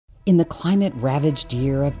In the climate-ravaged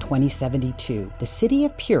year of 2072, the city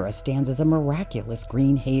of Pura stands as a miraculous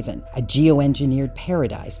green haven, a geoengineered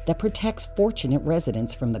paradise that protects fortunate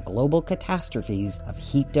residents from the global catastrophes of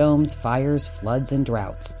heat domes, fires, floods, and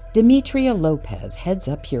droughts. Demetria Lopez heads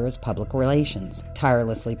up Pura's public relations,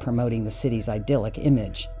 tirelessly promoting the city's idyllic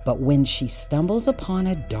image. But when she stumbles upon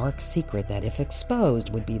a dark secret that, if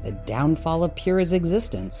exposed, would be the downfall of Pura's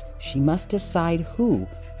existence, she must decide who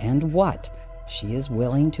and what she is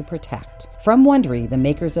willing to protect. From Wondery, the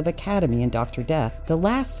makers of Academy and Dr. Death, The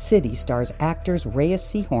Last City stars actors Reyes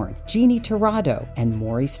Sehorn, Jeannie Torrado, and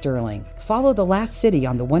Maury Sterling. Follow The Last City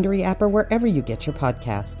on the Wondery app or wherever you get your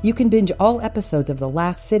podcasts. You can binge all episodes of The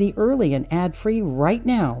Last City early and ad-free right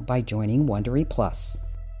now by joining Wondery Plus.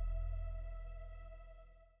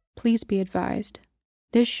 Please be advised.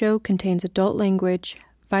 This show contains adult language,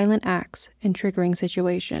 violent acts, and triggering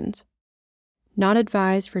situations. Not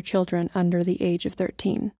advised for children under the age of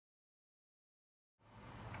 13.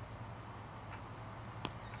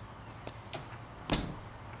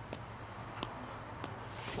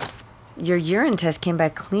 Your urine test came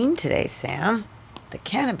back clean today, Sam. The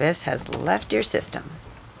cannabis has left your system.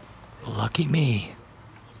 Lucky me.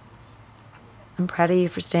 I'm proud of you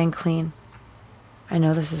for staying clean. I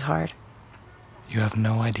know this is hard. You have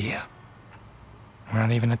no idea. We're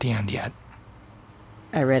not even at the end yet.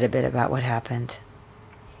 I read a bit about what happened.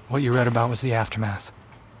 What you read about was the aftermath,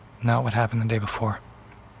 not what happened the day before.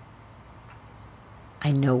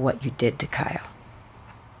 I know what you did to Kyle.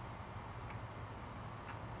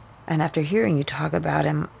 And after hearing you talk about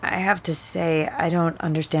him, I have to say I don't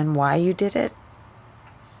understand why you did it.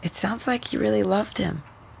 It sounds like you really loved him.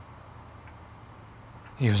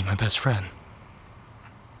 He was my best friend.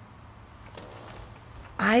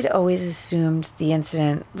 I'd always assumed the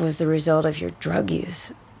incident was the result of your drug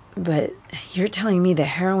use, but you're telling me the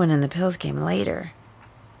heroin and the pills came later,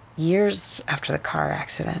 years after the car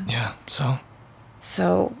accident. Yeah, so?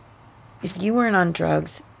 So, if you weren't on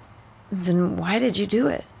drugs, then why did you do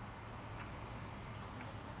it?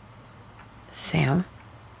 Sam?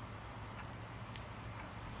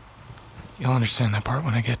 You'll understand that part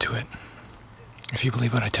when I get to it. If you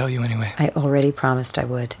believe what I tell you anyway. I already promised I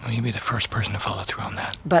would. Well, you'll be the first person to follow through on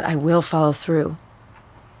that. But I will follow through.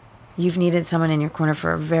 You've needed someone in your corner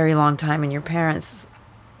for a very long time, and your parents...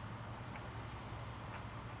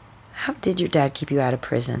 How did your dad keep you out of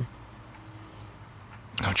prison?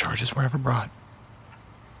 No charges were ever brought.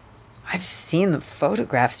 I've seen the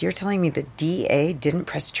photographs. You're telling me the DA didn't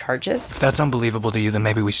press charges? If that's unbelievable to you, then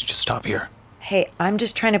maybe we should just stop here. Hey, I'm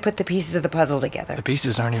just trying to put the pieces of the puzzle together. The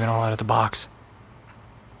pieces aren't even all out of the box.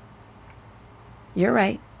 You're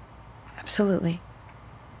right. Absolutely.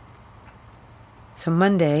 So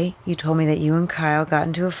Monday, you told me that you and Kyle got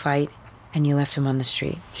into a fight and you left him on the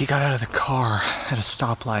street. He got out of the car at a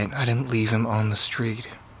stoplight. I didn't leave him on the street.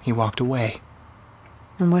 He walked away.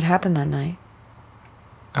 And what happened that night?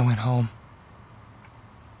 I went home.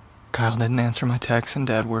 Kyle didn't answer my texts and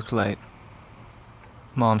Dad worked late.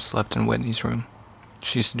 Mom slept in Whitney's room.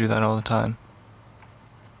 She used to do that all the time.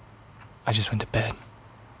 I just went to bed.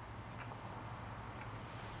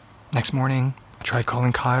 Next morning, I tried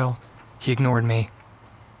calling Kyle. He ignored me.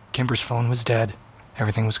 Kimber's phone was dead.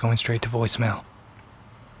 Everything was going straight to voicemail.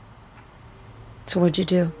 So what'd you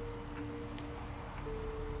do?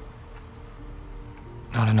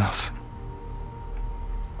 Not enough.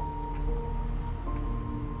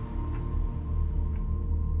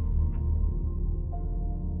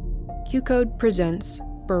 Q-Code presents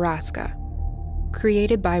Borrasca,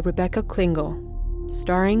 created by Rebecca Klingel,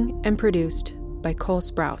 starring and produced by Cole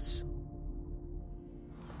Sprouse.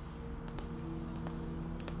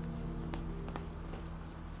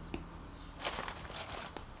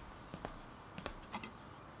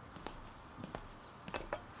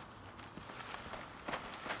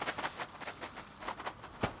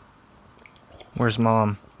 Where's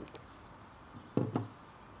Mom?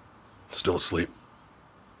 Still asleep.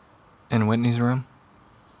 In Whitney's room?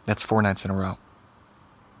 That's 4 nights in a row.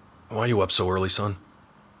 Why are you up so early, son?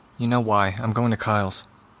 You know why. I'm going to Kyle's.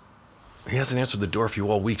 He hasn't answered the door for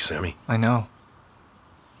you all week, Sammy. I know.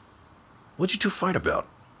 What'd you two fight about?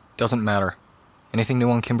 Doesn't matter. Anything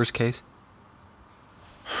new on Kimber's case?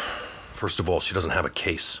 First of all, she doesn't have a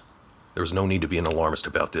case. There's no need to be an alarmist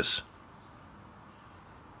about this.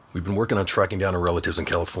 We've been working on tracking down her relatives in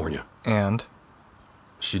California. And?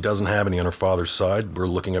 She doesn't have any on her father's side. We're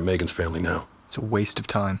looking at Megan's family now. It's a waste of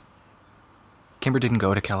time. Kimber didn't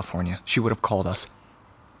go to California. She would have called us.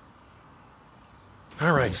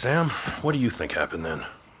 All right, Sam. What do you think happened then?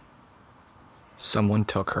 Someone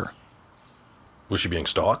took her. Was she being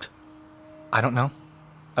stalked? I don't know.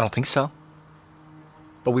 I don't think so.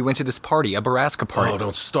 But we went to this party, a Baraska party. Oh,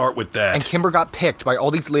 don't start with that. And Kimber got picked by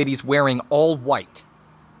all these ladies wearing all white.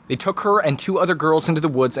 They took her and 2 other girls into the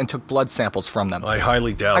woods and took blood samples from them. I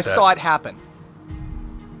highly doubt that. I saw it happen.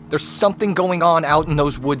 There's something going on out in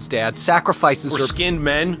those woods, Dad. Sacrifices Or skinned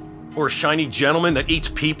men? Or a shiny gentleman that eats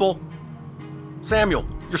people? Samuel,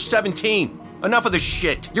 you're 17. Enough of this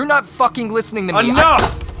shit. You're not fucking listening to me.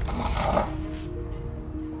 Enough!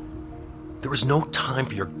 There is no time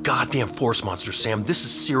for your goddamn force monster, Sam. This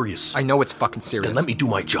is serious. I know it's fucking serious. Then let me do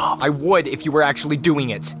my job. I would if you were actually doing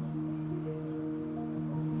it.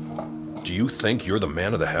 Do you think you're the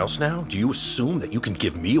man of the house now? Do you assume that you can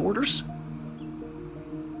give me orders?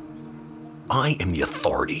 I am the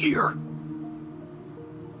authority here.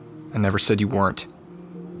 I never said you weren't.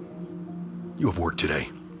 You have work today.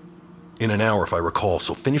 In an hour, if I recall,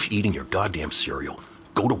 so finish eating your goddamn cereal,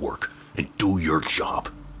 go to work, and do your job.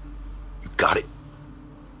 You got it?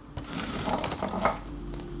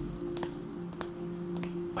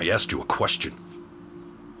 I asked you a question.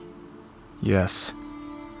 Yes,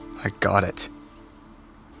 I got it.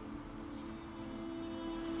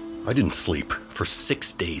 I didn't sleep for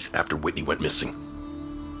 6 days after Whitney went missing.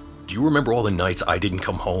 Do you remember all the nights I didn't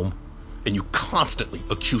come home? And you constantly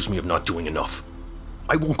accused me of not doing enough.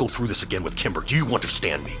 I won't go through this again with Kimber. Do you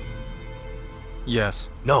understand me? Yes.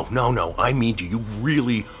 No. I mean, do you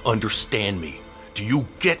really understand me? Do you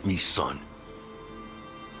get me, son?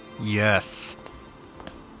 Yes.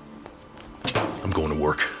 I'm going to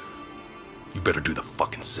work. You better do the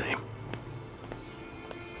fucking same.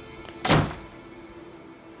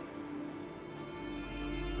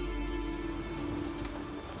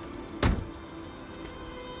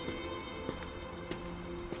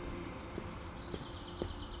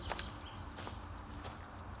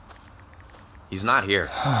 He's not here.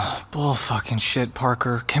 Bull fucking shit,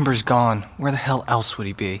 Parker. Kimber's gone. Where the hell else would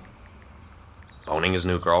he be? Boning his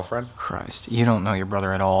new girlfriend? Christ, you don't know your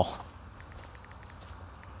brother at all.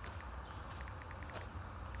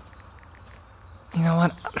 You know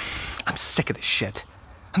what? I'm sick of this shit.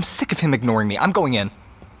 I'm sick of him ignoring me. I'm going in.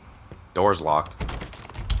 Door's locked.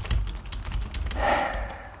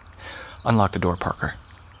 Unlock the door, Parker.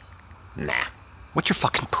 Nah. What's your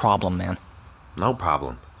fucking problem, man? No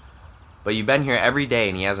problem. But you've been here every day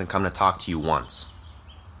and he hasn't come to talk to you once.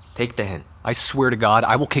 Take the hint. I swear to God,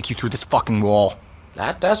 I will kick you through this fucking wall.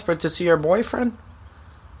 That desperate to see your boyfriend?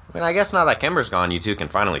 I mean, I guess now that Kimber's gone, you two can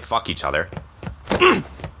finally fuck each other.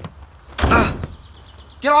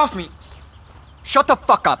 Get off me! Shut the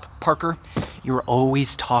fuck up, Parker. You're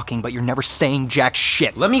always talking, but you're never saying jack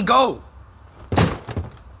shit. Let me go!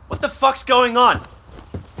 What the fuck's going on?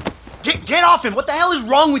 Get off him! What the hell is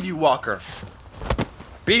wrong with you, Walker?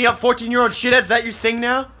 Beating up 14-year-old shitheads, that your thing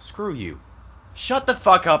now? Screw you. Shut the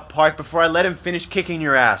fuck up, Park, before I let him finish kicking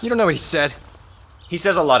your ass. You don't know what he said. He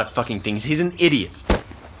says a lot of fucking things. He's an idiot.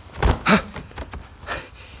 What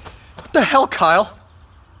the hell, Kyle?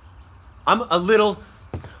 I'm a little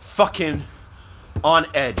fucking on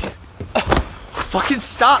edge. Fucking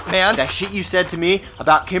stop, man. That shit you said to me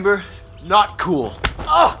about Kimber, not cool.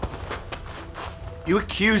 You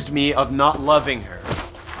accused me of not loving her.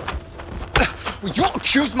 You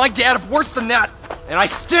accused my dad of worse than that. And I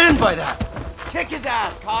stand by that. Kick his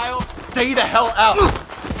ass, Kyle. Stay the hell out.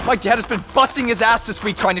 My dad has been busting his ass this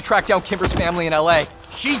week trying to track down Kimber's family in L.A.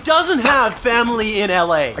 She doesn't have family in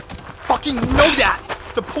L.A. I fucking know that.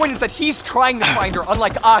 The point is that he's trying to find her,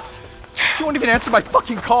 unlike us. She won't even answer my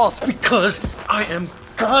fucking calls. Because I am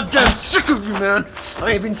goddamn sick of you, man.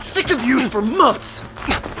 I have been sick of you for months.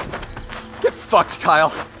 Get fucked,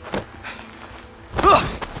 Kyle.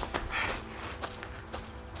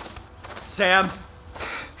 Sam.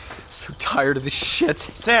 So tired of this shit.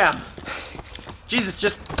 Sam. Jesus,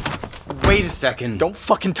 just wait a second. Don't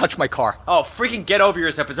fucking touch my car. Oh, freaking get over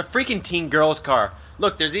yourself. It's a freaking teen girl's car.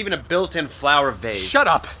 Look, there's even a built-in flower vase. Shut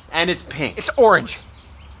up. And it's pink. It's orange.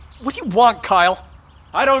 What do you want, Kyle?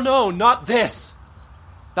 I don't know. Not this.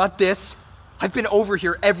 Not this? I've been over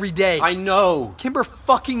here every day. I know. Kimber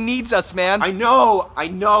fucking needs us, man. I know.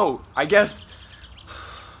 I guess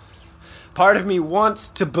part of me wants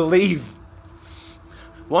to believe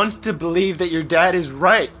that your dad is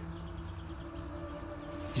right.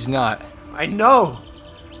 He's not. I know.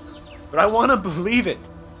 But I want to believe it.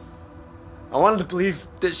 I want to believe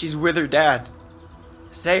that she's with her dad.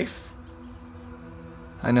 Safe.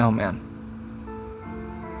 I know, man.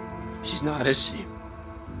 She's not, is she?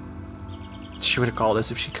 She would have called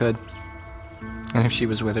us if she could. And if she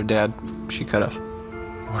was with her dad, she could have.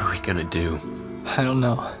 What are we gonna do? I don't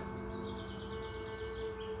know.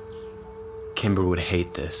 Kimber would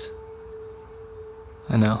hate this.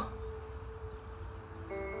 I know.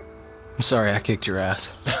 I'm sorry I kicked your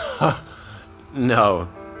ass. No,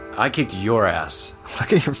 I kicked your ass.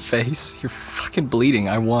 Look at your face. You're fucking bleeding.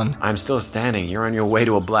 I won. I'm still standing. You're on your way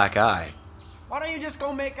to a black eye. Why don't you just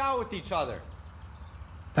go make out with each other?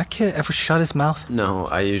 That kid ever shut his mouth? No,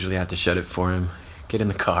 I usually have to shut it for him. Get in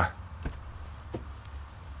the car.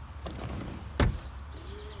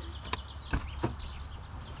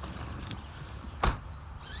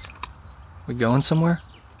 We going somewhere?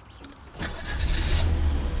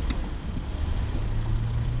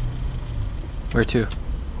 Where to?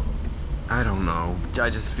 I don't know. I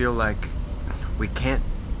just feel like we can't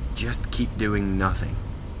just keep doing nothing.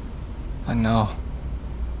 I know.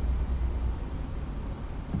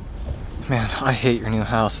 Man, I hate your new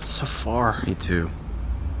house. It's so far. Me too.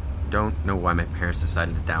 Don't know why my parents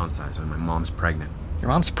decided to downsize when my mom's pregnant. Your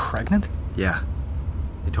mom's pregnant? Yeah.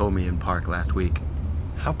 They told me in park last week.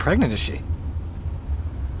 How pregnant is she?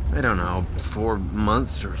 I don't know, 4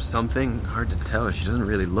 months or something. Hard to tell. She doesn't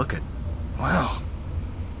really look it. Wow.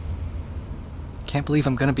 Can't believe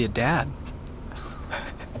I'm gonna be a dad.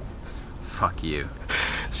 Fuck you.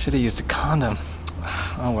 Should've used a condom.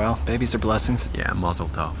 Oh well, babies are blessings. Yeah, mazel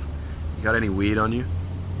tov. You got any weed on you?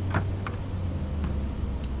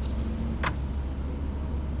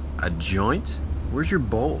 A joint? Where's your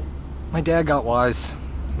bowl? My dad got wise.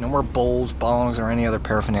 No more bowls, bongs, or any other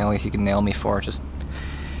paraphernalia he can nail me for. Just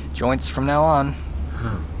joints from now on.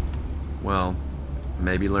 Huh. Well,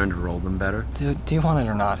 maybe learn to roll them better. Dude, do you want it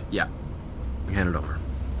or not? Yeah. Hand it over.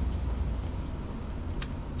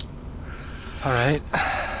 Alright.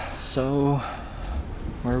 So,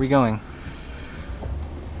 where are we going?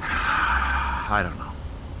 I don't know.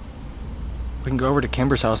 We can go over to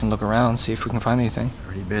Kimber's house and look around, see if we can find anything.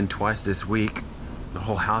 Already been twice this week. The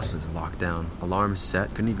whole house is locked down. Alarms set.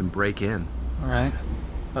 Couldn't even break in. Alright.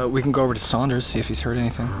 We can go over to Saunders, see if he's heard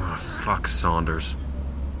anything. Oh, fuck Saunders.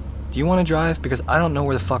 Do you want to drive? Because I don't know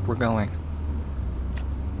where the fuck we're going.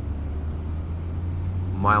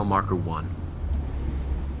 Mile marker 1.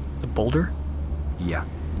 The boulder? Yeah.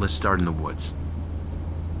 Let's start in the woods.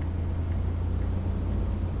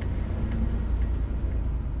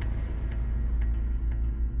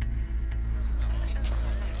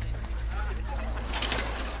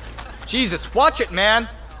 Jesus, watch it, man!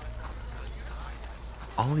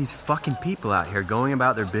 All these fucking people out here going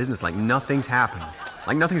about their business like nothing's happened.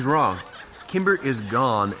 Like nothing's wrong. Kimber is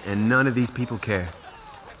gone, and none of these people care.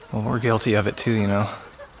 Well, we're guilty of it too, you know.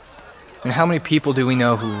 I mean, how many people do we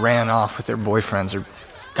know who ran off with their boyfriends or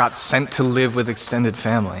got sent to live with extended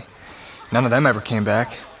family? None of them ever came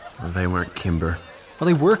back. Well, they weren't Kimber. Well,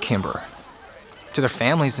 they were Kimber. To their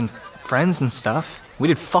families and friends and stuff. We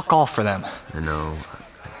did fuck all for them. I know.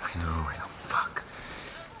 Fuck.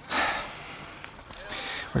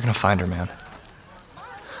 We're gonna find her, man.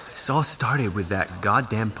 This all started with that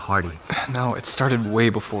goddamn party. No, it started way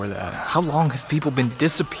before that. How long have people been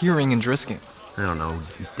disappearing in Driskin? I don't know,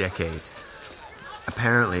 decades.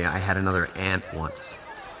 Apparently, I had another aunt once.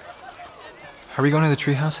 Are we going to the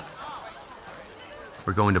treehouse?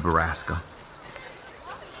 We're going to Baraska.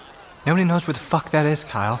 Nobody knows where the fuck that is,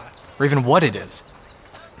 Kyle. Or even what it is.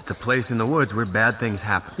 It's a place in the woods where bad things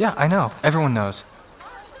happen. Yeah, I know. Everyone knows.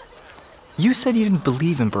 You said you didn't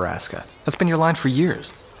believe in Baraska. That's been your line for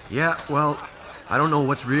years. Yeah, well, I don't know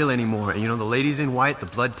what's real anymore. And you know, the ladies in white, the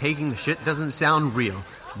blood taking, the shit doesn't sound real.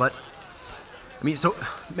 But, I mean, so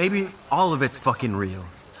maybe all of it's fucking real.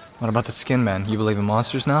 What about the skin men? You believe in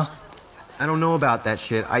monsters now? I don't know about that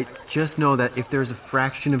shit. I just know that if there's a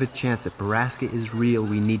fraction of a chance that Baraska is real,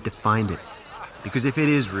 we need to find it. Because if it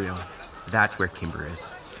is real, that's where Kimber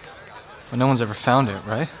is. Well, no one's ever found it,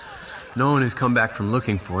 right? No one has come back from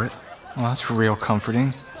looking for it. Well, that's real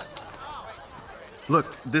comforting.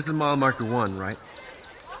 Look, this is mile marker 1, right?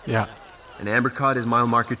 Yeah. And Ambercott is mile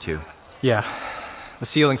marker 2. Yeah. The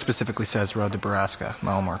ceiling specifically says Road to Baraska,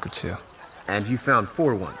 mile marker 2. And you found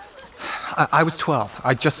 4 once. I was 12.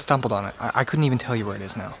 I just stumbled on it. I couldn't even tell you where it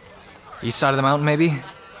is now. East side of the mountain, maybe?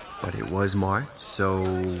 But it was marked, so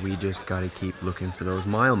we just gotta keep looking for those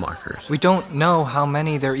mile markers. We don't know how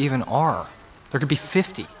many there even are. There could be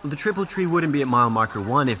 50. Well, the triple tree wouldn't be at mile marker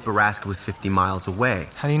 1 if Baraska was 50 miles away.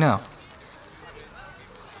 How do you know?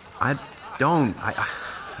 I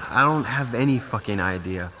don't have any fucking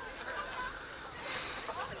idea.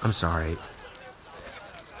 I'm sorry.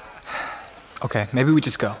 Okay, maybe we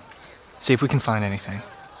just go. See if we can find anything.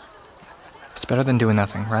 It's better than doing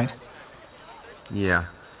nothing, right? Yeah.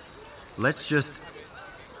 Let's just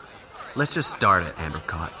start at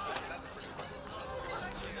Ambercott.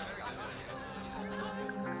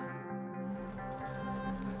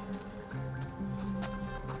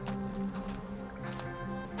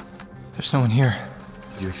 There's no one here.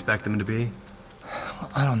 Did you expect them to be?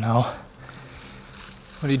 I don't know.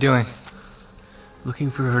 What are you doing?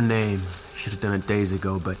 Looking for her name. Should have done it days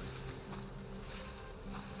ago, but...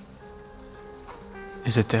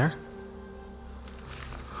 Is it there?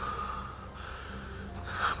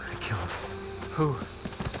 I'm gonna kill him. Who?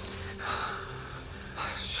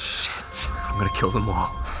 Shit. I'm gonna kill them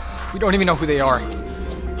all. We don't even know who they are.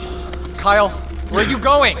 Kyle, where are you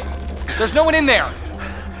going? There's no one in there.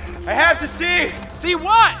 I have to see! See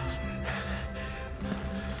what?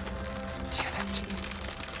 Damn it.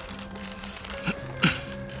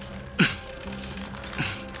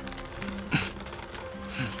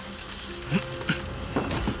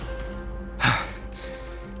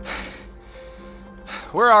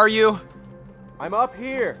 Where are you? I'm up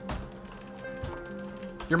here.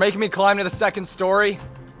 You're making me climb to the second story?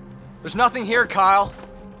 There's nothing here, Kyle.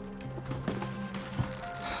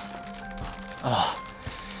 Oh.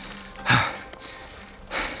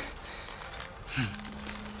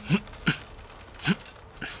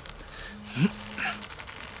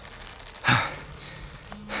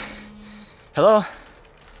 Hello?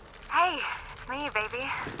 Hey, it's me, baby.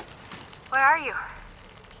 Where are you?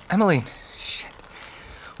 Emily. Shit.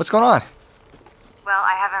 What's going on? Well,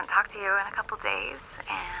 I haven't talked to you in a couple days,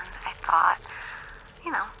 and I thought,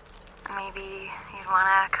 you know, maybe you'd want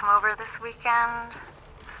to come over this weekend,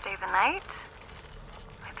 stay the night.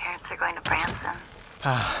 My parents are going to Branson.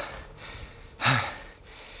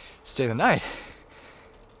 Stay the night?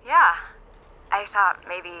 Yeah. I thought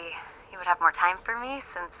maybe you would have more time for me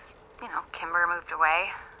since, you know, Kimber moved away.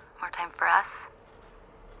 More time for us.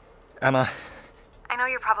 Emma. I know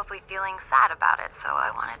you're probably feeling sad about it, so I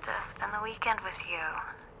wanted to spend the weekend with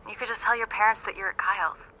you. You could just tell your parents that you're at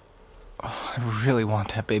Kyle's. Oh, I really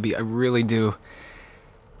want that, baby. I really do.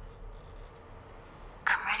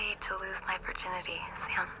 I'm ready to lose my virginity,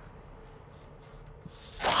 Sam.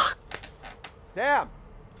 Fuck. Sam!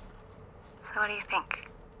 So what do you think?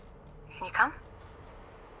 Can you come?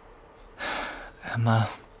 Emma.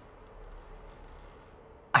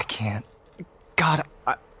 I can't. God,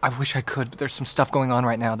 I wish I could, but there's some stuff going on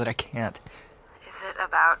right now that I can't. Is it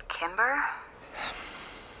about Kimber?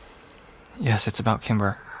 Yes, it's about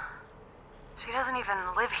Kimber. She doesn't even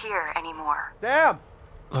live here anymore. Sam!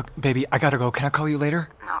 Look, baby, I gotta go. Can I call you later?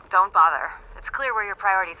 No, don't bother. It's clear where your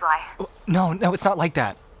priorities lie. No, it's not like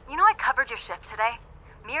that. You know I covered your shift today?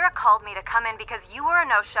 Mira called me to come in because you were a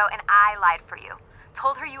no-show and I lied for you.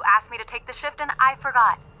 Told her you asked me to take the shift and I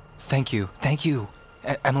forgot. Thank you.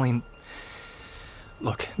 Emily,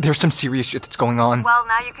 look, there's some serious shit that's going on. Well,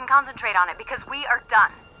 now you can concentrate on it because we are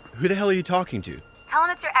done. Who the hell are you talking to? Tell him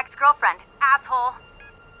it's your ex-girlfriend, asshole.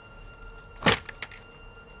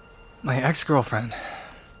 My ex-girlfriend.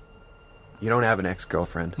 You don't have an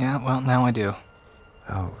ex-girlfriend. Yeah, well, now I do.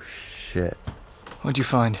 Oh, shit. What'd you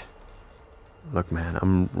find? Look, man,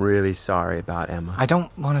 I'm really sorry about Emma. I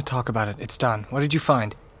don't want to talk about it. It's done. What did you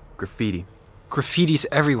find? Graffiti. Graffiti's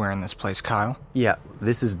everywhere in this place, Kyle. Yeah,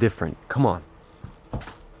 this is different. Come on. God,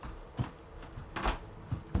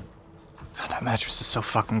 that mattress is so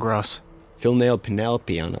fucking gross. Phil nailed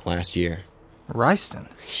Penelope on it last year. Ryston?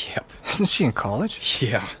 Yep. Isn't she in college?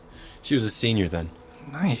 Yeah. She was a senior then.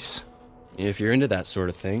 Nice. If you're into that sort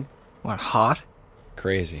of thing. What, hot?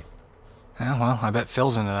 Crazy. Yeah, well, I bet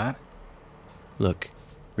Phil's into that. Look,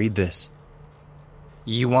 read this.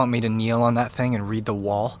 You want me to kneel on that thing and read the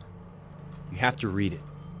wall? You have to read it.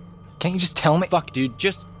 Can't you just tell me? Fuck, dude,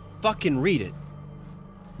 just fucking read it.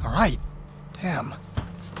 All right. Damn.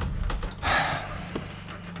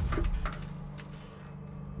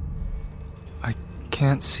 I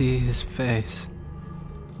can't see his face.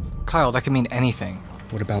 Kyle, that could mean anything.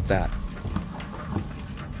 What about that?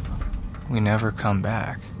 We never come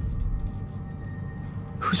back.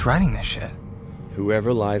 Who's writing this shit?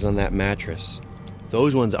 Whoever lies on that mattress.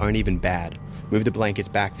 Those ones aren't even bad. Move the blankets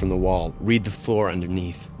back from the wall. Read the floor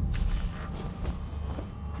underneath.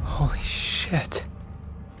 Holy shit.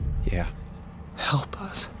 Yeah. Help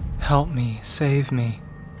us. Help me. Save me.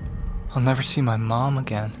 I'll never see my mom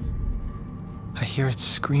again. I hear it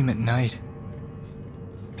scream at night.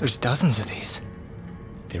 There's dozens of these.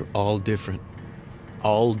 They're all different.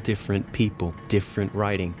 All different people, different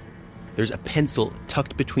writing. There's a pencil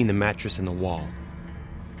tucked between the mattress and the wall.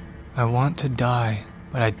 I want to die,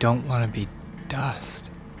 but I don't want to be dust.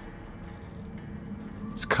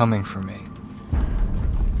 It's coming for me.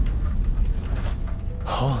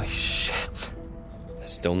 Holy shit.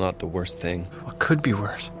 That's still not the worst thing. What could be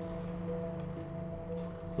worse?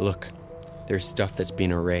 Look, there's stuff that's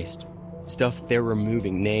being erased. Stuff they're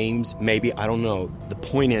removing, names, maybe, I don't know. The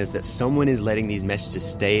point is that someone is letting these messages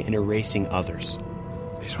stay and erasing others.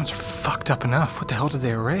 These ones are fucked up enough. What the hell did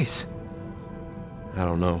they erase? I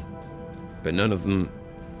don't know. But none of them...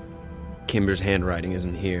 Kimber's handwriting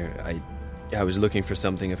isn't here. I was looking for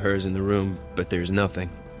something of hers in the room, but there's nothing.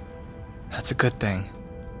 That's a good thing.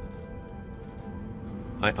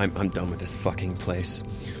 I'm done with this fucking place.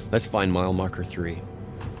 Let's find mile marker 3.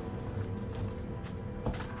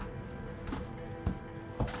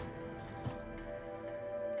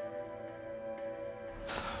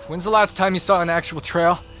 When's the last time you saw an actual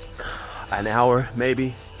trail? An hour,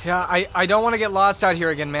 maybe. Yeah, I don't want to get lost out here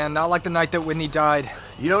again, man. Not like the night that Whitney died.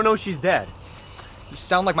 You don't know she's dead. You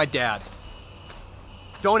sound like my dad.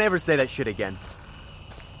 Don't ever say that shit again.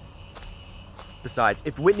 Besides,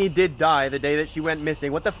 if Whitney did die the day that she went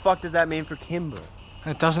missing, what the fuck does that mean for Kimber?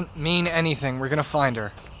 It doesn't mean anything. We're gonna find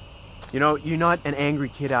her. You know, you're not an angry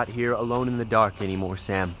kid out here alone in the dark anymore,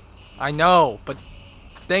 Sam. I know, but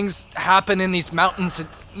things happen in these mountains at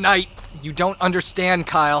night. You don't understand,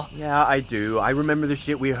 Kyle. Yeah, I do. I remember the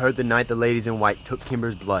shit we heard the night the ladies in white took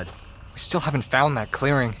Kimber's blood. We still haven't found that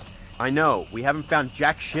clearing. I know. We haven't found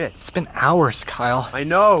jack shit. It's been hours, Kyle. I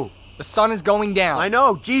know. The sun is going down. I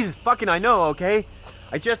know. Jesus fucking I know, okay?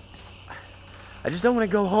 I just don't want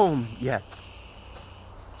to go home yet.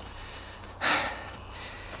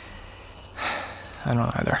 I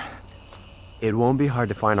don't either. It won't be hard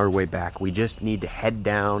to find our way back. We just need to head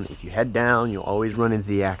down. If you head down, you'll always run into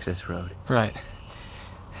the access road. Right.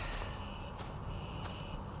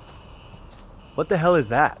 What the hell is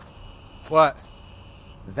that? What?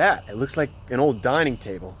 That. It looks like an old dining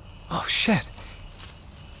table. Oh, shit.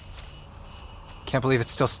 Can't believe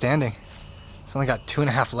it's still standing. It's only got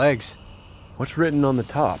 2.5 legs. What's written on the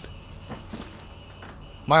top?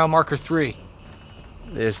 Mile marker 3.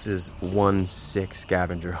 This is 1-6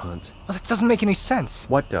 scavenger hunt. Well, that doesn't make any sense.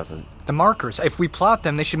 What doesn't? The markers. If we plot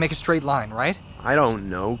them, they should make a straight line, right? I don't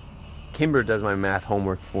know. Kimber does my math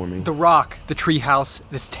homework for me. The rock, the treehouse,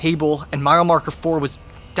 this table, and mile marker 4 was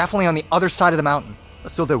definitely on the other side of the mountain.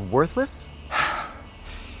 So they're worthless?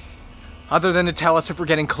 Other than to tell us if we're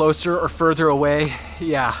getting closer or further away,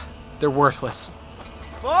 yeah, they're worthless.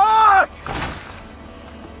 Fuck!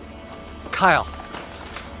 Kyle.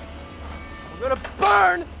 I'm gonna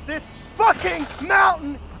burn this fucking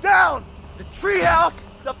mountain down! The treehouse,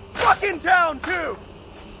 the fucking town too!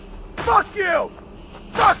 Fuck you!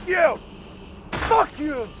 Fuck you! Fuck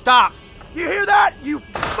you! Stop! You hear that, you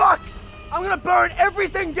fucks? I'm gonna burn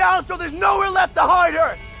everything down so there's nowhere left to hide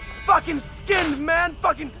her! Fucking skinned man,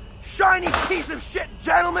 fucking shiny piece of shit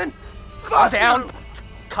gentleman! Fuck down! You.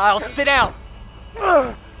 Kyle, sit down!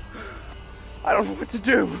 I don't know what to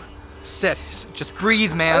do. Sit. Just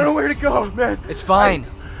breathe, man. I don't know where to go, man. It's fine.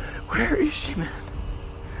 Where is she, man?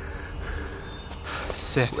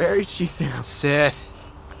 Sit. Where is she, Sam? Sit.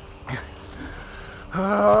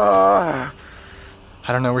 I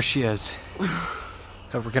don't know where she is.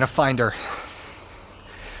 But we're gonna find her.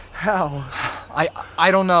 How?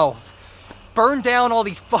 I don't know. Burn down all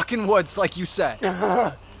these fucking woods like you said.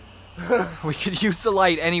 We could use the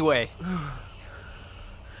light anyway.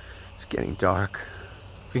 It's getting dark.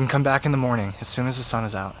 We can come back in the morning as soon as the sun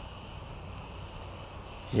is out.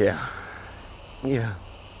 Yeah.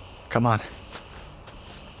 Come on.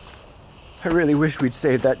 I really wish we'd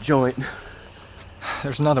saved that joint.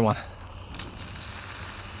 There's another one.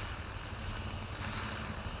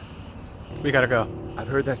 We gotta go. I've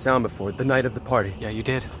heard that sound before, the night of the party. Yeah, you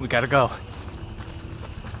did. We gotta go.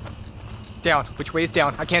 Down. Which way is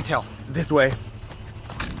down? I can't tell. This way.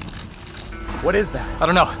 What is that? I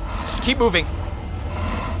don't know. Just keep moving.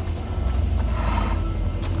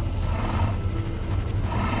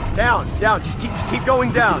 Down. Just keep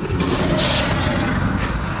going down. Shit.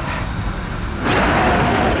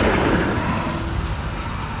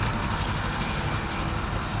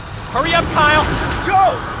 Hurry up, Kyle. Let's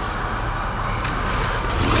go.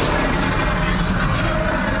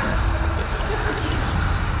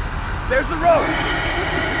 There's the road.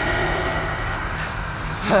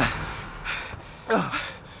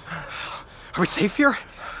 Are we safe here?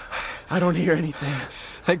 I don't hear anything.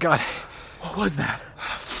 Thank God. What was that?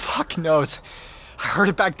 Fuck knows. I heard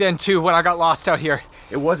it back then too when I got lost out here.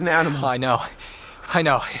 It wasn't animals. I know.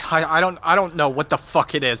 I don't know what the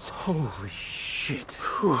fuck it is. Holy shit.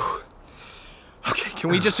 Whew. Okay, can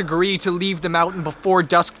we just agree to leave the mountain before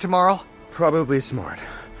dusk tomorrow? Probably smart.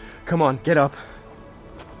 Come on, get up.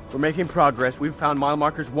 We're making progress. We've found mile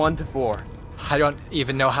markers 1 to 4. I don't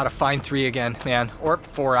even know how to find 3 again, man. Or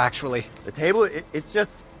 4, actually. The table, it's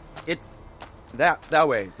that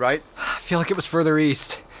way, right? I feel like it was further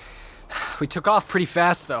east. We took off pretty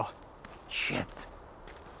fast, though. Shit.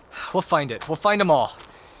 We'll find it. We'll find them all.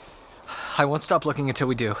 I won't stop looking until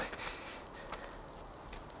we do.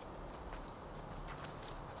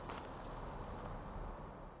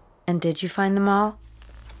 And did you find them all?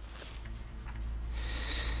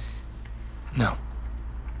 No.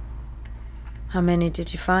 How many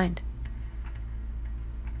did you find?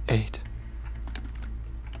 8.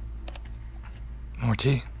 More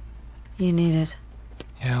tea? You need it.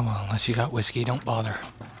 Yeah, well, unless you got whiskey, don't bother.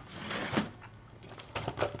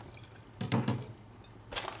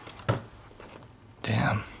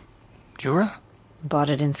 Damn. Jura? Bought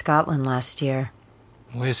it in Scotland last year.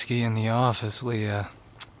 Whiskey in the office, Leah.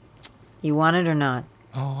 You want it or not?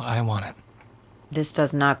 Oh, I want it. This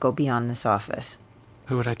does not go beyond this office.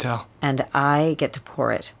 Who would I tell? And I get to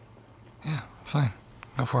pour it. Yeah, fine.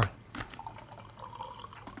 Go for it.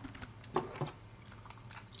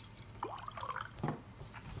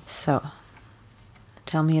 So,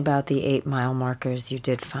 tell me about the 8 mile markers you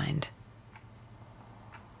did find.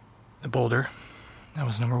 The boulder. That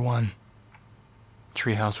was number 1.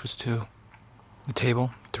 Treehouse was 2. The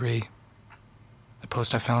table, 3. The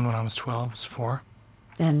post I found when I was 12 was 4.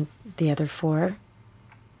 And the other 4?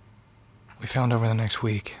 We found over the next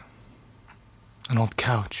week. An old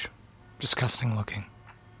couch. Disgusting looking.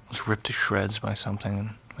 It was ripped to shreds by something,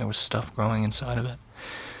 and there was stuff growing inside of it.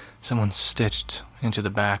 Someone stitched into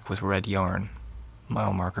the back with red yarn.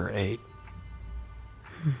 Mile marker 8.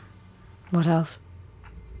 What else?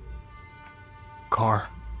 Car.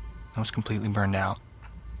 That was completely burned out.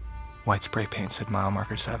 White spray paint said mile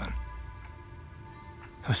marker 7.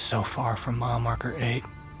 It was so far from mile marker 8.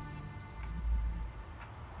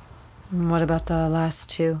 What about the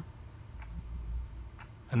last 2?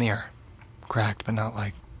 A mirror. Cracked, but not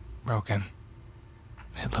like broken.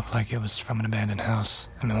 It looked like it was from an abandoned house.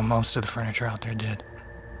 I mean, most of the furniture out there did.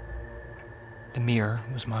 The mirror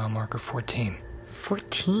was mile marker 14.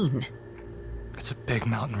 14? It's a big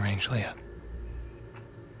mountain range, Leah.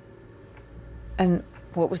 And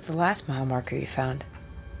what was the last mile marker you found?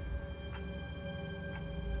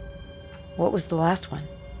 What was the last one?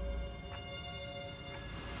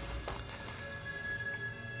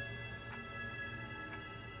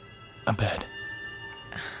 A bed.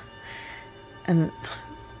 And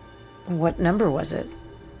what number was it?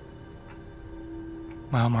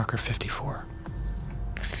 Mile marker 54.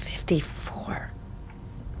 54?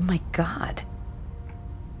 Oh my God.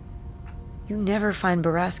 You never find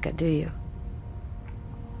Baraska, do you?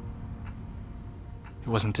 It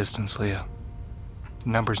wasn't distance, Leah. The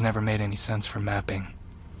numbers never made any sense for mapping.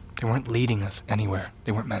 They weren't leading us anywhere.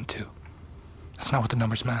 They weren't meant to. That's not what the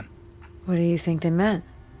numbers meant. What do you think they meant?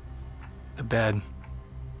 The bed.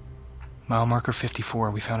 Mile marker 54,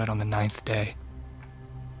 we found it on the 9th day.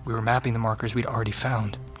 We were mapping the markers we'd already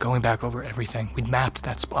found, going back over everything. We'd mapped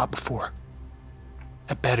that spot before.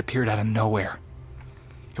 That bed appeared out of nowhere.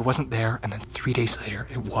 It wasn't there, and then 3 days later,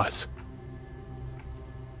 it was.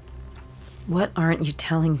 What aren't you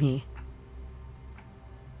telling me?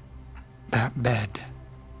 That bed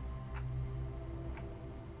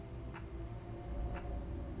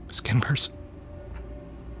was Kimber's.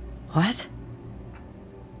 What?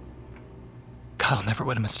 Kyle never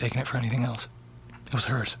would have mistaken it for anything else. It was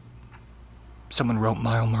hers. Someone wrote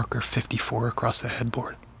mile marker 54 across the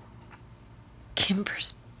headboard.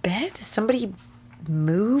 Kimber's bed? Somebody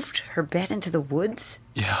moved her bed into the woods?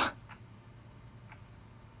 Yeah.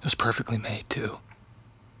 It was perfectly made, too.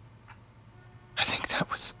 I think that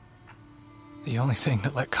was the only thing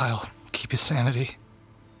that let Kyle keep his sanity.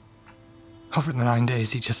 Over the 9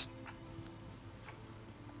 days, he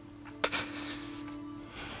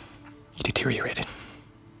deteriorated.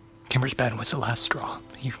 Kimber's bed was the last straw.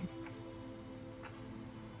 He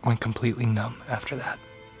went completely numb after that.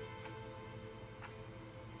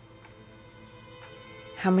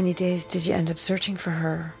 How many days did you end up searching for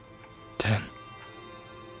her? 10.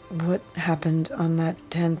 What happened on that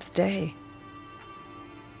 10th day?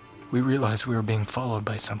 We realized we were being followed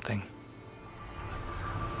by something.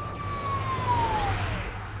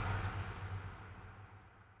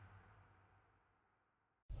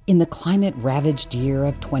 In the climate-ravaged year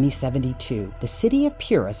of 2072, the city of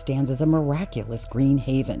Pura stands as a miraculous green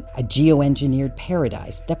haven, a geoengineered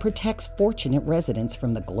paradise that protects fortunate residents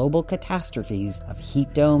from the global catastrophes of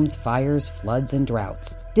heat domes, fires, floods, and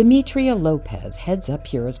droughts. Demetria Lopez heads up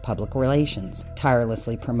Pura's public relations,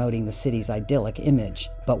 tirelessly promoting the city's idyllic image.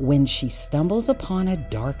 But when she stumbles upon a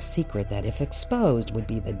dark secret that, if exposed, would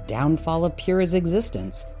be the downfall of Pura's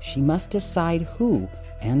existence, she must decide who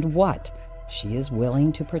and what she is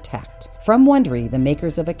willing to protect. From Wondery, the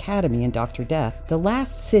makers of Academy and Dr. Death, The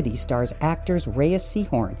Last City stars actors Reyes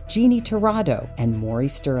Sehorn, Jeannie Torrado, and Maury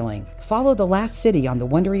Sterling. Follow The Last City on the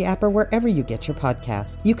Wondery app or wherever you get your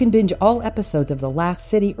podcasts. You can binge all episodes of The Last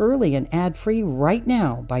City early and ad-free right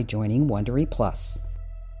now by joining Wondery Plus.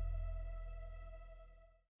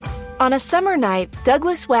 On a summer night,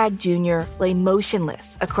 Douglas Wag Jr. lay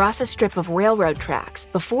motionless across a strip of railroad tracks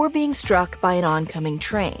before being struck by an oncoming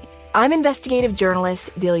train. I'm investigative journalist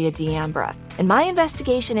Delia D'Ambra, and my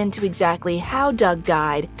investigation into exactly how Doug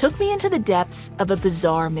died took me into the depths of a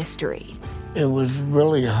bizarre mystery. It was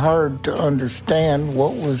really hard to understand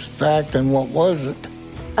what was fact and what wasn't.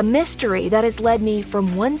 A mystery that has led me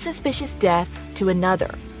from one suspicious death to another.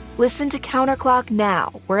 Listen to Counterclock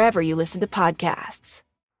now, wherever you listen to podcasts.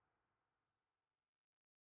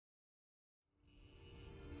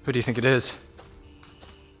 Who do you think it is?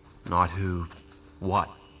 Not who. What?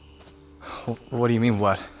 What do you mean,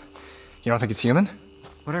 what? You don't think it's human?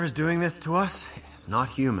 Whatever's doing this to us, it's not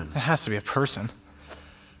human. It has to be a person.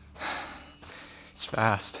 It's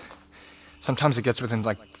fast. Sometimes it gets within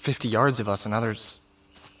like 50 yards of us, and others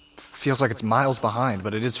feels like it's miles behind,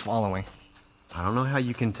 but it is following. I don't know how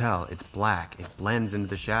you can tell. It's black. It blends into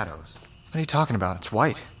the shadows. What are you talking about? It's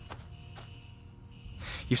white.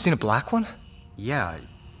 You've seen a black one? Yeah,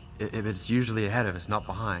 if it's usually ahead of us, not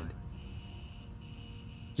behind.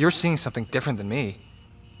 You're seeing something different than me.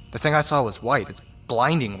 The thing I saw was white. It's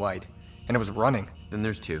blinding white. And it was running. Then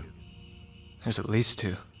there's two. There's at least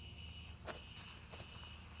two.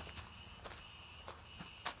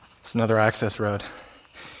 It's another access road.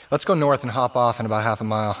 Let's go north and hop off in about half a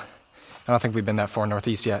mile. I don't think we've been that far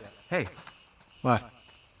northeast yet. Hey. What?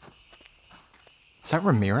 Is that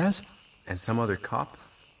Ramirez? And some other cop?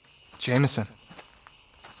 Jameson.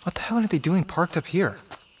 What the hell are they doing parked up here?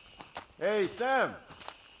 Hey, Sam.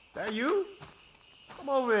 That you? Come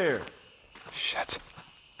over here. Shit.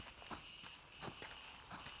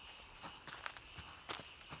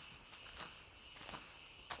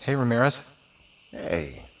 Hey, Ramirez.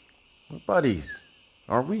 Hey. We're buddies.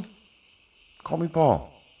 Are we? Call me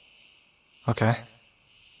Paul. Okay.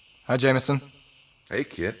 Hi, Jameson. Hey,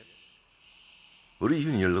 kid. What are you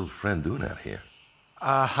and your little friend doing out here?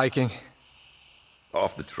 Hiking.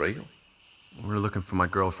 Off the trail? We're looking for my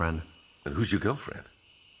girlfriend. And who's your girlfriend?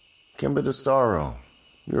 Kimber DeStaro.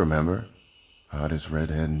 You remember? Hottest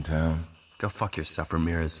redhead in town. Go fuck yourself,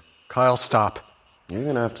 Ramirez. Kyle, stop. You're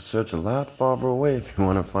gonna have to search a lot farther away if you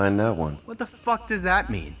want to find that one. What the fuck does that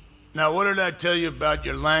mean? Now, what did I tell you about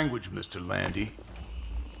your language, Mr. Landy?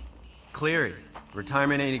 Cleary.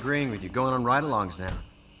 Retirement ain't agreeing with you. Going on ride-alongs now.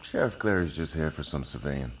 Sheriff Cleary's just here for some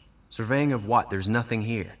surveying. Surveying of what? There's nothing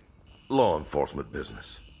here. Law enforcement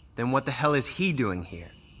business. Then what the hell is he doing here?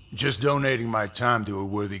 Just donating my time to a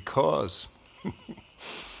worthy cause.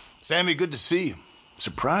 Sammy, good to see you.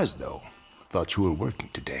 Surprised, though. Thought you were working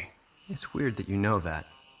today. It's weird that you know that.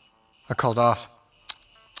 I called off.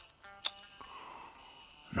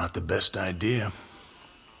 Not the best idea.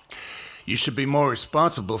 You should be more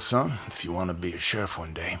responsible, son, if you want to be a sheriff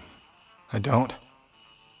one day. I don't.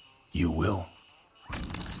 You will.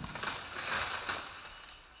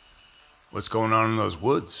 What's going on in those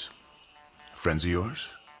woods? Friends of yours?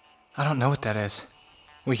 I don't know what that is.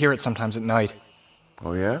 We hear it sometimes at night.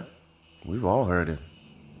 Oh, yeah? We've all heard it.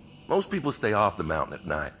 Most people stay off the mountain at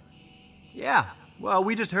night. Yeah. Well,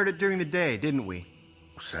 we just heard it during the day, didn't we?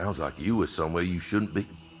 Sounds like you were somewhere you shouldn't be.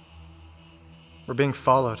 We're being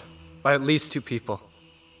followed by at least two people.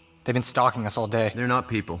 They've been stalking us all day. They're not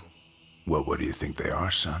people. Well, what do you think they are,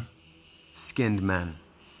 son? Skinned men.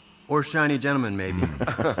 Or shiny gentlemen, maybe.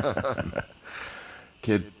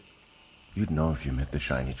 Kid, you'd know if you met the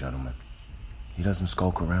shiny gentleman. He doesn't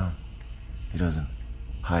skulk around. He doesn't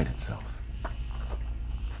hide itself.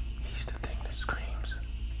 He's the thing that screams.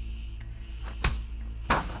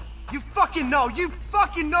 You fucking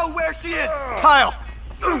know where she is! Kyle!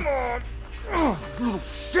 Come on! Little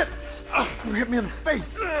shit! You hit me in the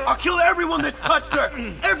face! I'll kill everyone that's touched her!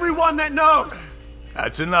 Everyone that knows!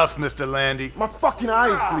 That's enough, Mr. Landy. My fucking eye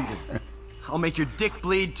is bleeding. I'll make your dick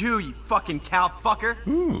bleed too, you fucking cow fucker.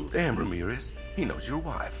 Damn, Ramirez. He knows your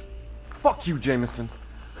wife. Fuck you, Jameson.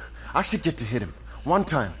 I should get to hit him. One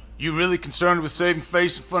time. You really concerned with saving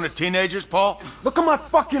face in front of teenagers, Paul? Look at my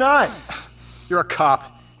fucking eye! You're a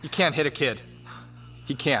cop. You can't hit a kid.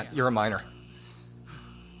 He can't. You're a minor.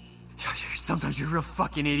 Sometimes you're a real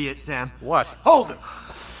fucking idiot, Sam. What? Hold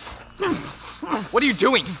him! What are you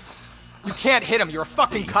doing? You can't hit him. You're a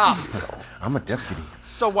fucking cop. I'm a deputy.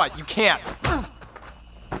 So what? You can't.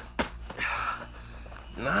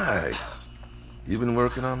 Nice. You been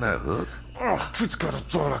working on that hook? Oh, kid's got a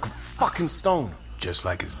jaw like a fucking stone. Just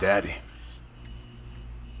like his daddy.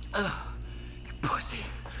 You pussy.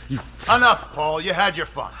 Enough, Paul. You had your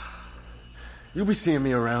fun. You'll be seeing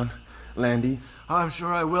me around, Landy. I'm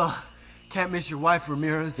sure I will. Can't miss your wife,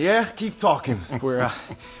 Ramirez. Yeah? Keep talking. We're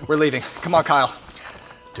leaving. Come on, Kyle.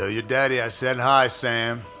 Tell your daddy I said hi,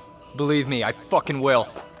 Sam. Believe me, I fucking will.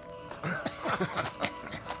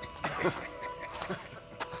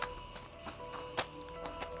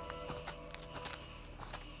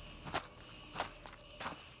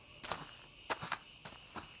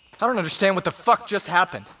 I don't understand what the fuck just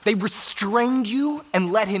happened. They restrained you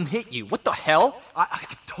and let him hit you. What the hell? I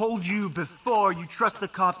told you before, you trust the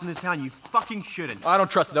cops in this town. You fucking shouldn't. I don't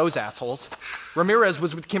trust those assholes. Ramirez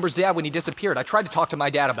was with Kimber's dad when he disappeared. I tried to talk to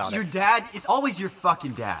my dad about Your it. dad is always your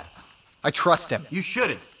fucking dad. I trust him. You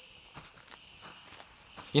shouldn't.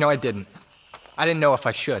 You know, I didn't. I didn't know if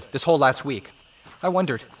I should. This whole last week. I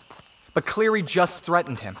wondered. But Cleary just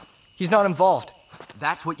threatened him. He's not involved.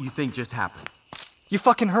 That's what you think just happened. You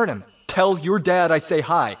fucking heard him. Tell your dad I say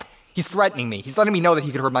hi. He's threatening me. He's letting me know that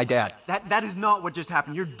he could hurt my dad. That is not what just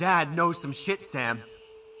happened. Your dad knows some shit, Sam.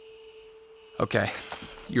 Okay.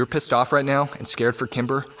 You're pissed off right now and scared for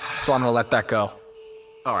Kimber, so I'm gonna let that go.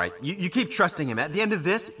 All right, you keep trusting him. At the end of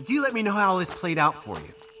this, you let me know how all this played out for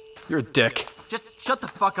you. You're a dick. Just shut the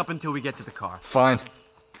fuck up until we get to the car. Fine.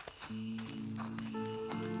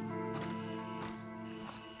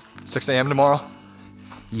 6 a.m. tomorrow?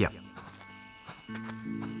 Yep.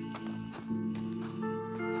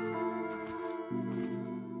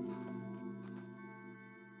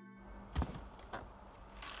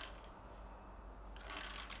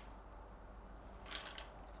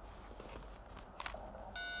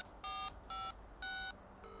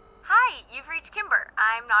 Hi, you've reached Kimber.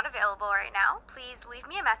 I'm not available right now. Please leave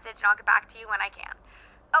me a message and I'll get back to you when I can.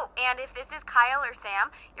 Oh, and if this is Kyle or Sam,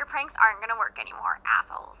 your pranks aren't gonna work anymore,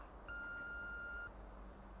 assholes.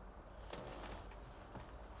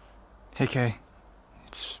 Hey, Kay.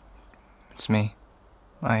 It's me.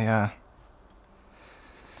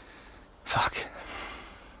 Fuck.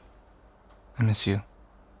 I miss you.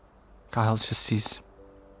 Kyle's just, he's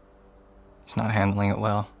not handling it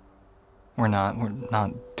well. We're not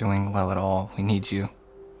doing well at all. We need you.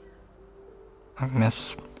 I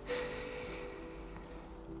miss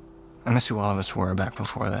who all of us were back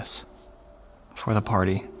before this. Before the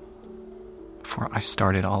party. Before I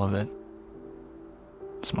started all of it.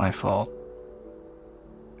 It's my fault.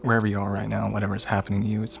 Wherever you are right now, whatever's happening to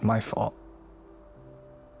you, it's my fault.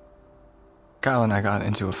 Kyle and I got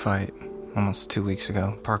into a fight almost 2 weeks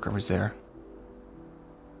ago. Parker was there.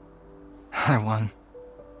 I won.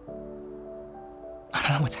 I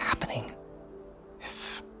don't know what's happening.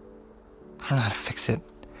 I don't know how to fix it.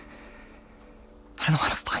 I don't know how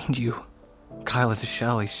to find you. Kyle is a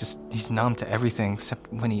shell. He's numb to everything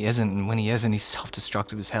except when he isn't, and when he isn't, he's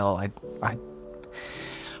self-destructive as hell. I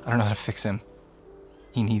don't know how to fix him.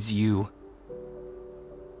 He needs you.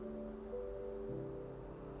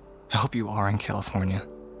 I hope you are in California.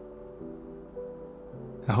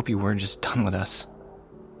 I hope you were just done with us.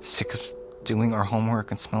 Sick of doing our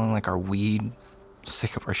homework and smelling like our weed.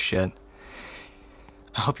 Sick of our shit.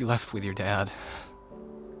 I hope you left with your dad.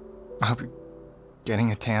 I hope you're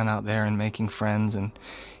getting a tan out there and making friends, and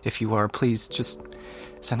if you are, please just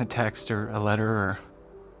send a text or a letter, or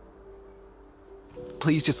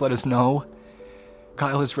please just let us know.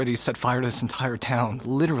 Kyle is ready to set fire to this entire town,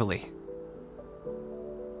 literally.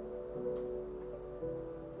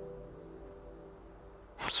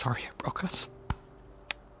 I'm sorry I broke us.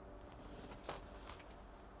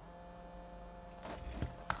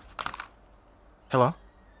 Hello?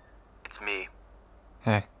 It's me.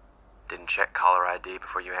 Hey. Didn't check caller ID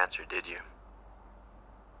before you answered, did you?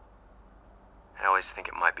 I always think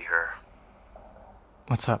it might be her.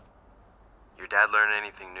 What's up? Your dad learn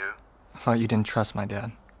anything new? I thought you didn't trust my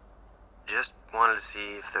dad. Just wanted to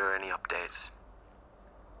see if there are any updates.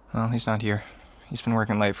 Well, he's not here. He's been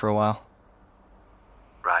working late for a while.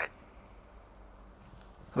 Right.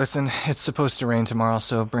 Listen, it's supposed to rain tomorrow,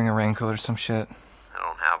 so bring a raincoat or some shit. I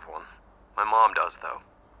don't have one. My mom does, though.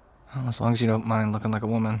 Well, as long as you don't mind looking like a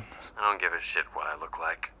woman. I don't give a shit what I look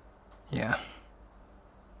like. Yeah.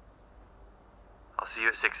 I'll see you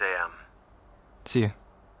at 6 a.m. See you.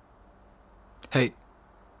 Hey.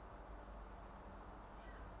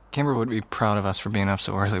 Kimber would be proud of us for being up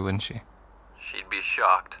so early, wouldn't she? She'd be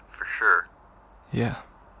shocked, for sure. Yeah.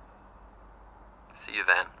 See you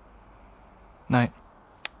then. Night.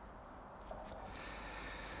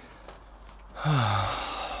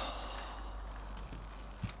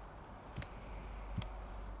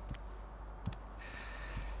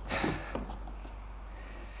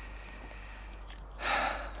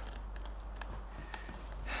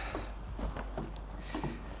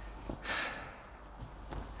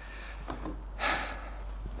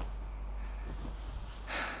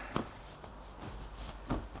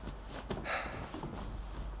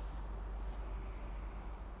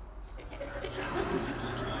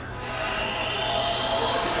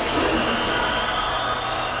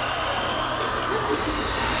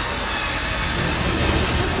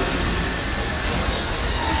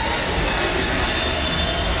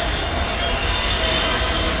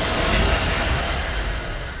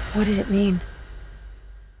 What did it mean?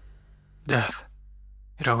 Death.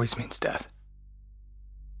 It always means death.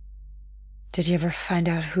 Did you ever find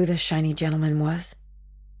out who the shiny gentleman was?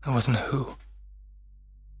 It wasn't a who.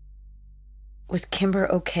 Was Kimber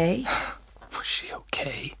okay? Was she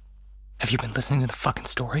okay? Have you been listening to the fucking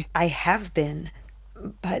story? I have been,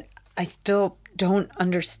 but I still don't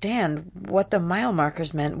understand what the mile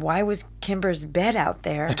markers meant. Why was Kimber's bed out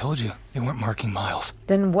there? I told you, they weren't marking miles.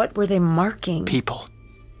 Then what were they marking? People.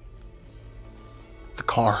 The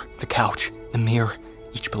car, the couch, the mirror,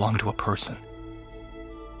 each belonged to a person.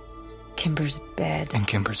 Kimber's bed. In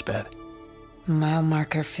Kimber's bed. Mile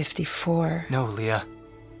marker 54. No, Leah.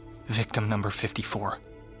 Victim number 54.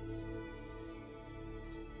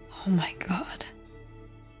 Oh my God.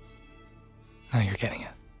 Now you're getting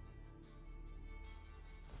it.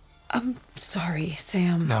 I'm sorry,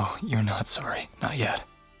 Sam. No, you're not sorry. Not yet.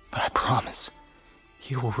 But I promise,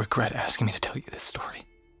 you will regret asking me to tell you this story.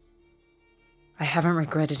 I haven't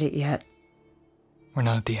regretted it yet. We're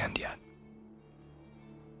not at the end yet.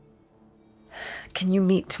 Can you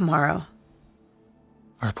meet tomorrow?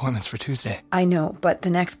 Our appointment's for Tuesday. I know, but the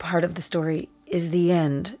next part of the story is the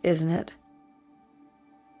end, isn't it?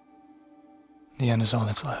 The end is all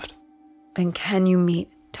that's left. Then can you meet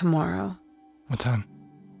tomorrow? What time?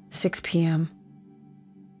 6 p.m.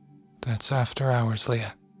 That's after hours,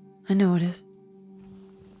 Leah. I know it is.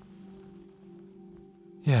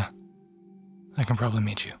 Yeah. I can probably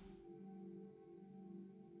meet you.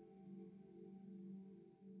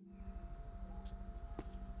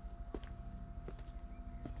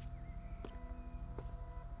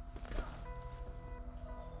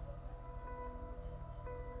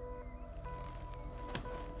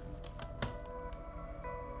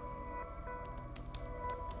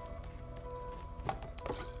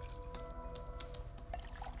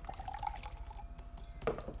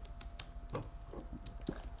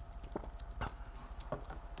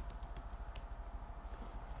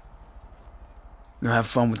 You'll have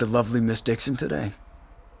fun with the lovely Miss Dixon today.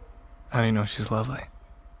 How do you know she's lovely?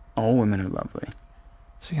 All women are lovely.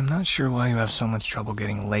 See, I'm not sure why you have so much trouble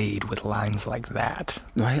getting laid with lines like that.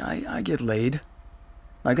 I get laid.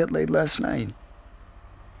 I got laid last night.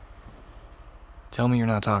 Tell me you're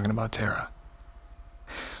not talking about Tara.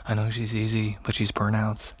 I know she's easy, but she's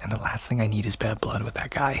burnouts, and the last thing I need is bad blood with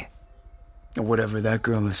that guy. Whatever, that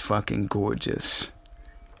girl is fucking gorgeous.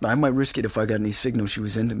 I might risk it if I got any signal she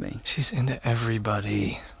was into me. She's into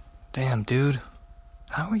everybody. Damn, dude.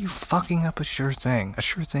 How are you fucking up a sure thing? A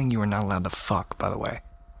sure thing you are not allowed to fuck, by the way.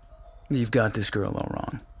 You've got this girl all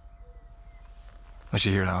wrong. Was she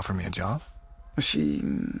here to offer me a job? She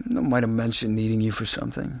might have mentioned needing you for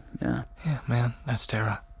something, yeah. Yeah, man, that's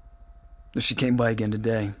Tara. She came by again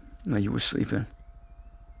today, while you were sleeping.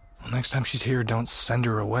 Well, next time she's here, don't send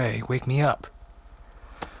her away. Wake me up.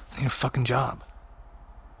 I need a fucking job.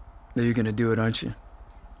 Now you're gonna do it, aren't you?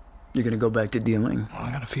 You're gonna go back to dealing. Well,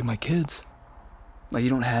 I gotta feed my kids. Like, you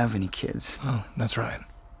don't have any kids. Oh, that's right.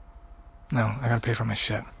 No, I gotta pay for my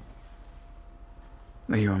shit.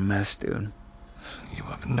 Well, you're a mess, dude. You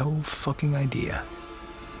have no fucking idea.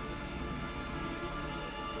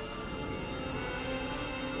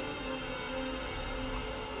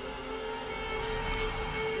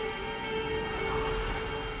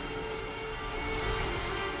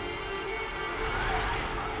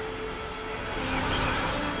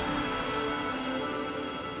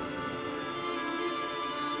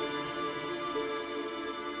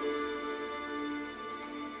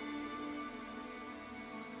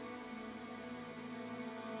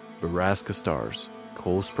 Baraska stars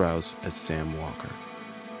Cole Sprouse as Sam Walker.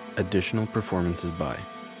 Additional performances by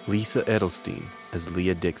Lisa Edelstein as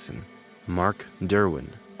Leah Dixon, Mark Derwin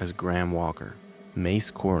as Graham Walker, Mace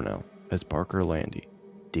Cornell as Parker Landy,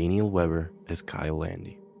 Daniel Weber as Kyle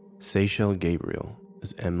Landy, Seychelle Gabriel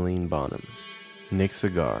as Emmeline Bonham, Nick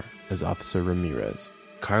Cigar as Officer Ramirez,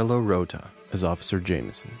 Carlo Rota as Officer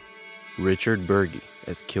Jameson, Richard Berge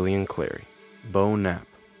as Killian Clary, Bo Knapp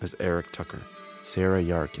as Eric Tucker, Sarah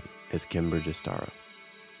Yarkin as Kimber DeStaro.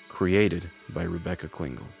 Created by Rebecca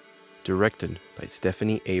Klingel. Directed by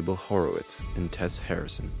Stephanie Abel Horowitz and Tess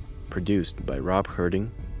Harrison. Produced by Rob Herding,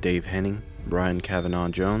 Dave Henning, Brian Kavanaugh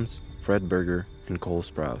Jones, Fred Berger, and Cole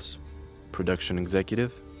Sprouse. Production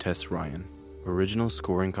executive, Tess Ryan. Original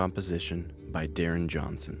scoring composition by Darren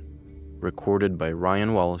Johnson. Recorded by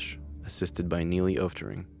Ryan Walsh, assisted by Neely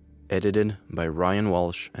Oftering. Edited by Ryan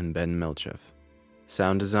Walsh and Ben Melchev.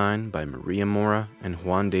 Sound design by Maria Mora and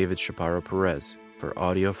Juan David Chaparro Perez for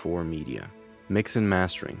Audio 4 Media. Mix and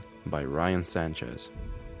mastering by Ryan Sanchez.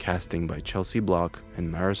 Casting by Chelsea Block and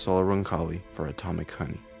Marisol Roncalli for Atomic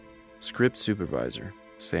Honey. Script supervisor,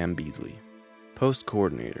 Sam Beasley. Post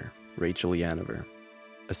Coordinator, Rachel Yanover.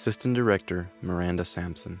 Assistant Director, Miranda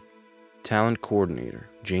Sampson. Talent Coordinator,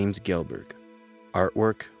 James Gelberg.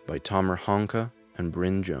 Artwork by Tomer Honka and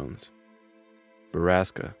Bryn Jones.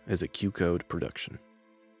 Baraska is a Q-Code production.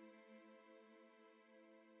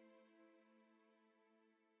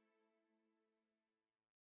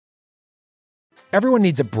 Everyone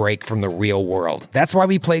needs a break from the real world. That's why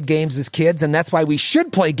we played games as kids, and that's why we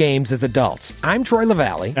should play games as adults. I'm Troy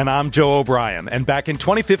LaValle. And I'm Joe O'Brien. And back in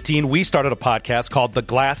 2015, we started a podcast called The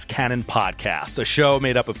Glass Cannon Podcast, a show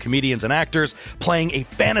made up of comedians and actors playing a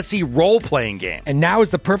fantasy role-playing game. And now is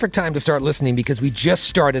the perfect time to start listening because we just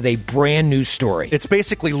started a brand new story. It's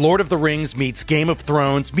basically Lord of the Rings meets Game of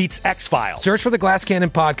Thrones meets X-Files. Search for The Glass Cannon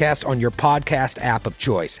Podcast on your podcast app of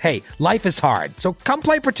choice. Hey, life is hard, so come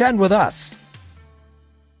play pretend with us.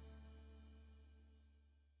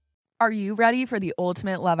 Are you ready for the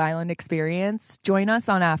ultimate Love Island experience? Join us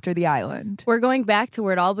on After the Island. We're going back to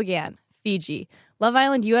where it all began, Fiji. Love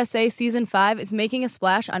Island USA Season 5 is making a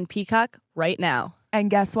splash on Peacock right now. And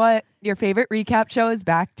guess what? Your favorite recap show is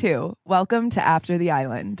back too. Welcome to After the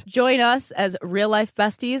Island. Join us as real-life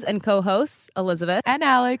besties and co-hosts, Elizabeth and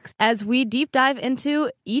Alex, as we deep dive into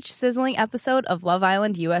each sizzling episode of Love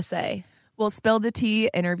Island USA. We'll spill the tea,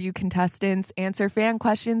 interview contestants, answer fan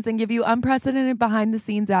questions, and give you unprecedented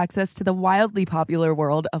behind-the-scenes access to the wildly popular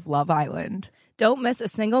world of Love Island. Don't miss a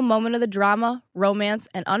single moment of the drama, romance,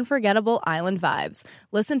 and unforgettable island vibes.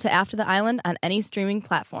 Listen to After the Island on any streaming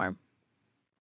platform.